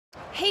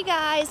Hey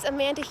guys,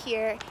 Amanda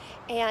here,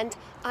 and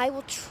I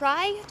will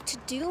try to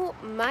do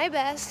my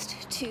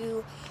best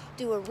to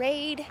do a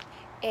raid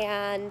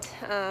and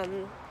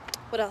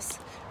what else?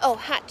 Oh,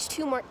 hatch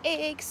 2 more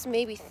eggs,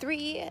 maybe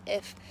 3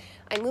 if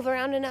I move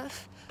around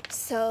enough.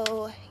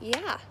 So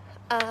yeah,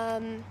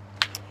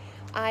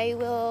 I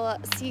will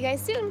see you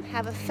guys soon.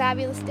 Have a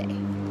fabulous day.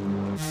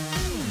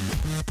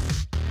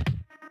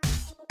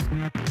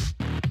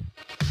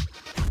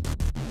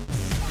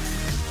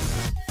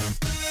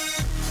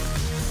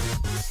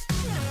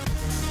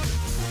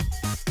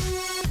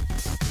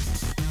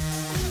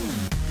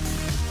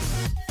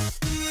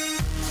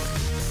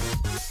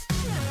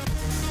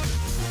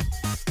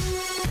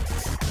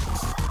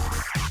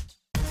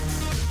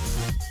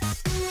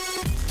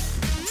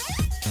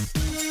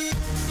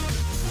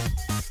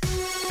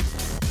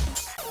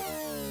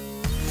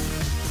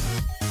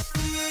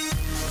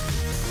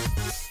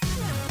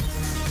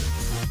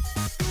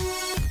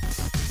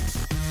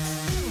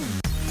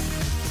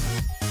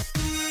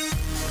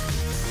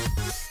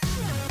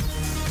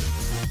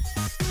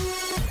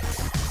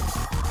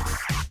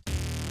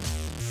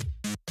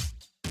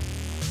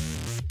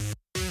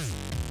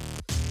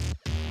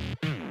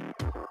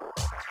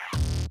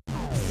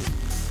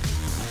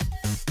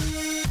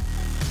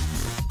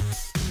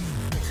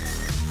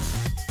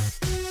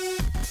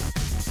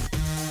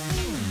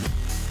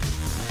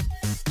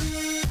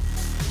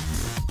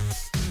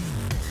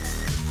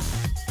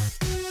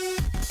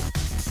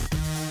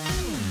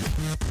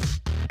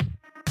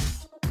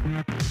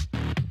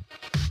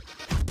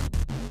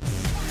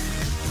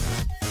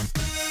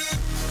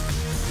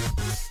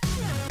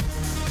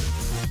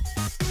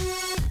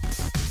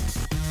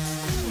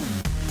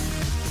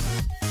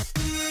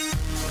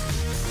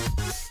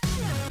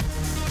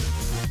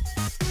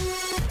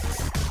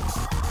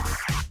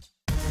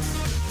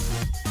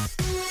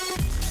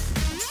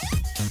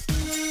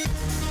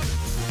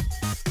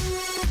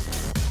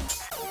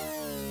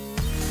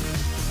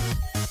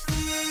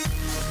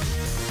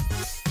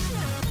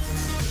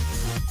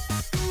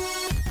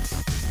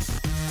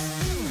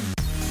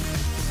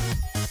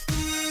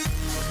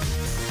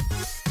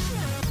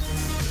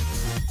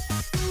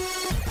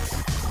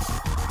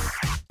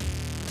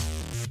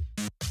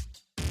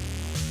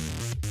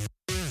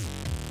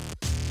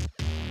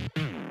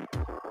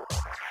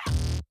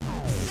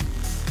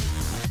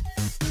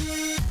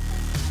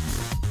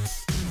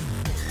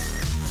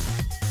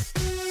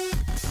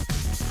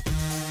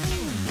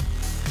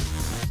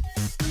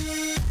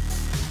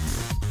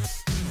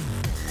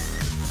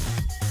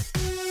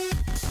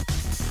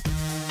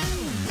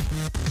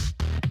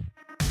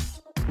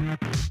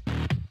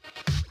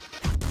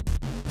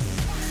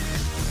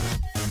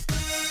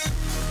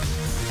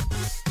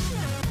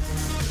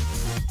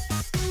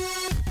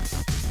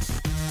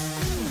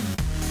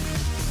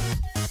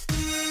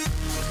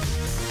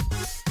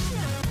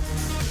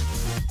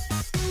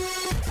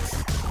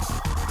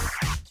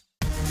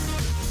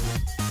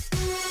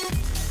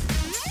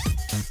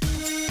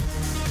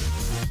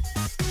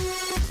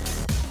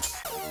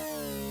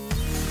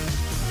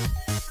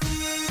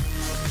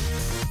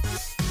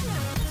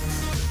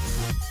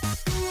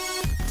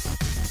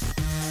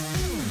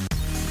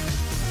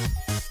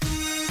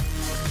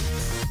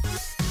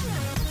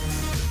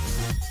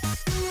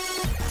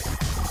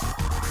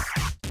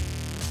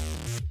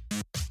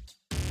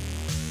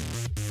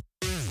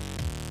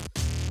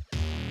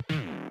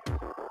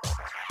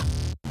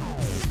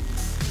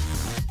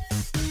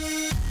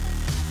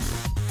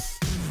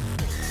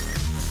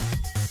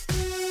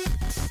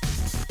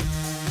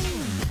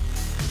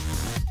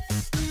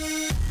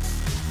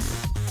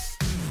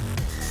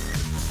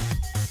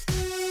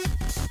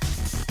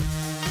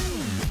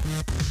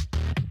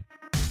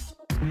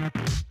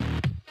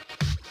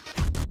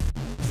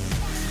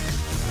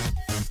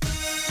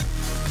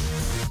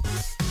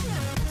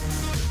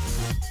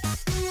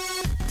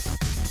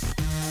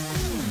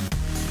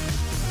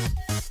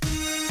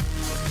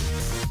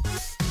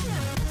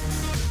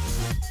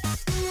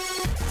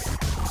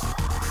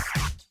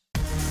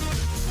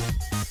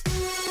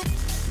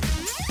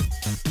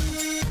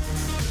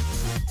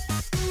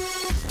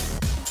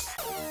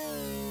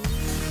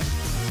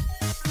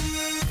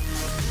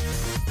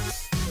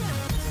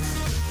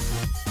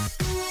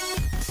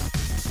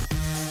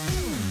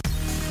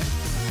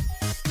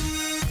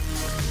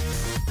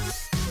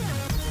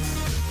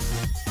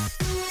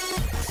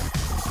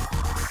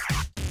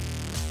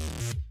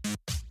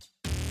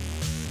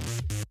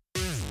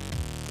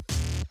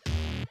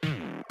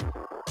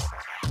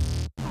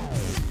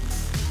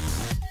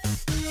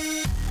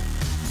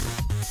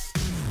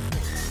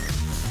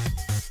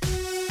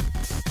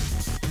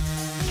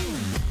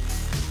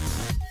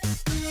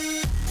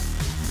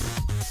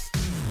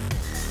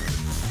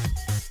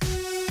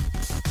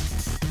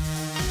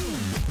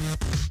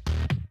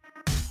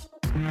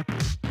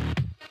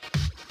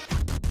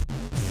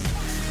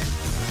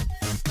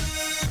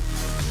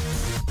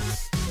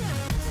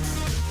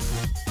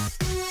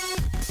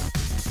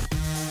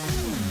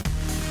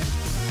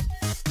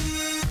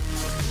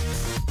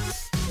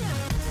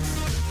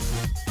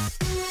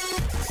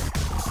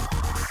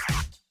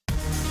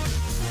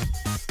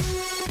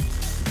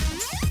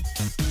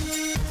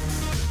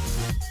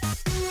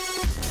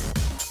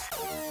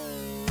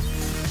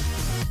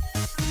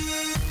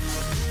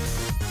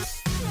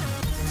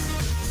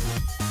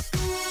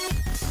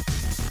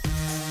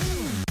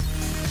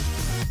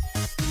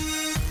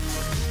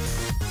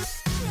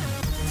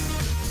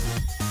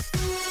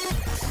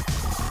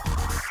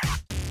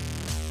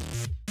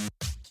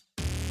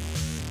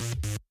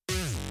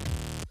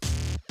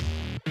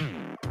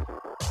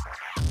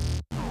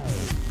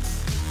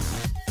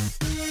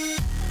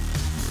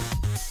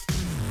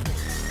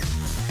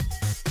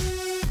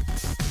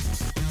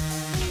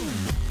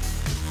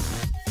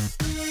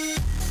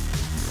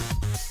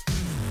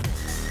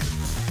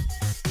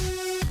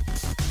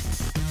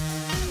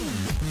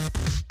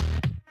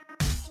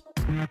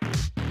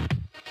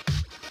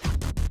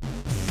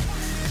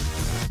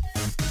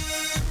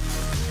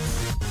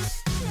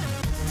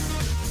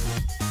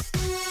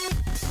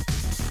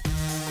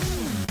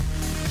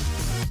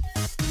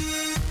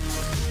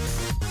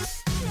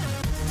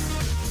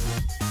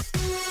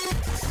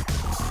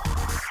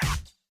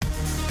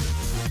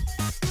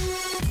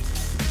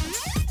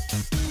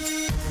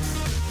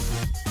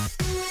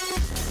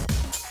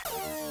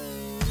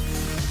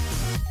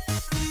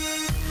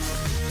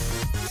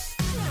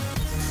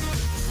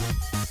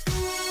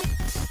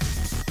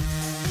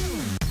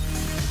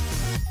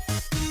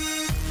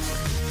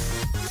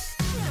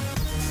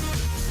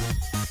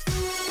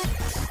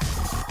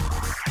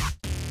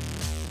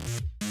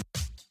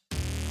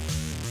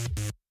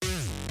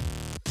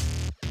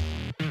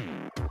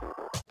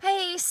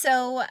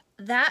 So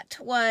that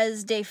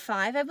was day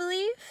 5, I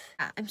believe.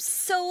 I'm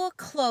so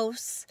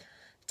close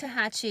to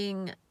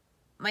hatching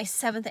my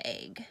 7th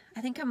egg.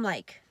 I think I'm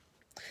like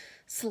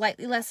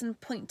slightly less than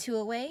 0.2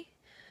 away.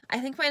 I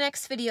think my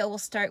next video will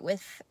start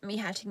with me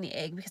hatching the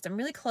egg because I'm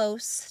really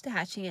close to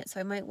hatching it,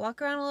 so I might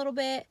walk around a little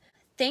bit.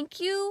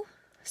 Thank you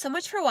so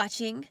much for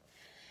watching.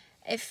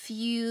 If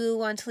you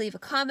want to leave a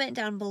comment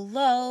down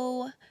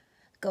below,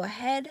 go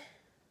ahead,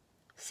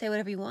 say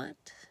whatever you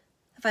want.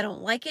 If I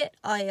don't like it,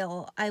 I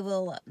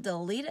will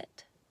delete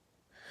it.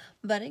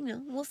 But, you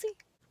know, we'll see.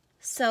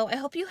 So I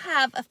hope you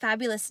have a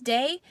fabulous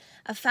day,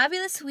 a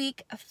fabulous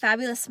week, a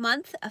fabulous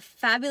month, a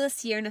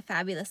fabulous year, and a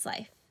fabulous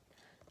life.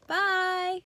 Bye!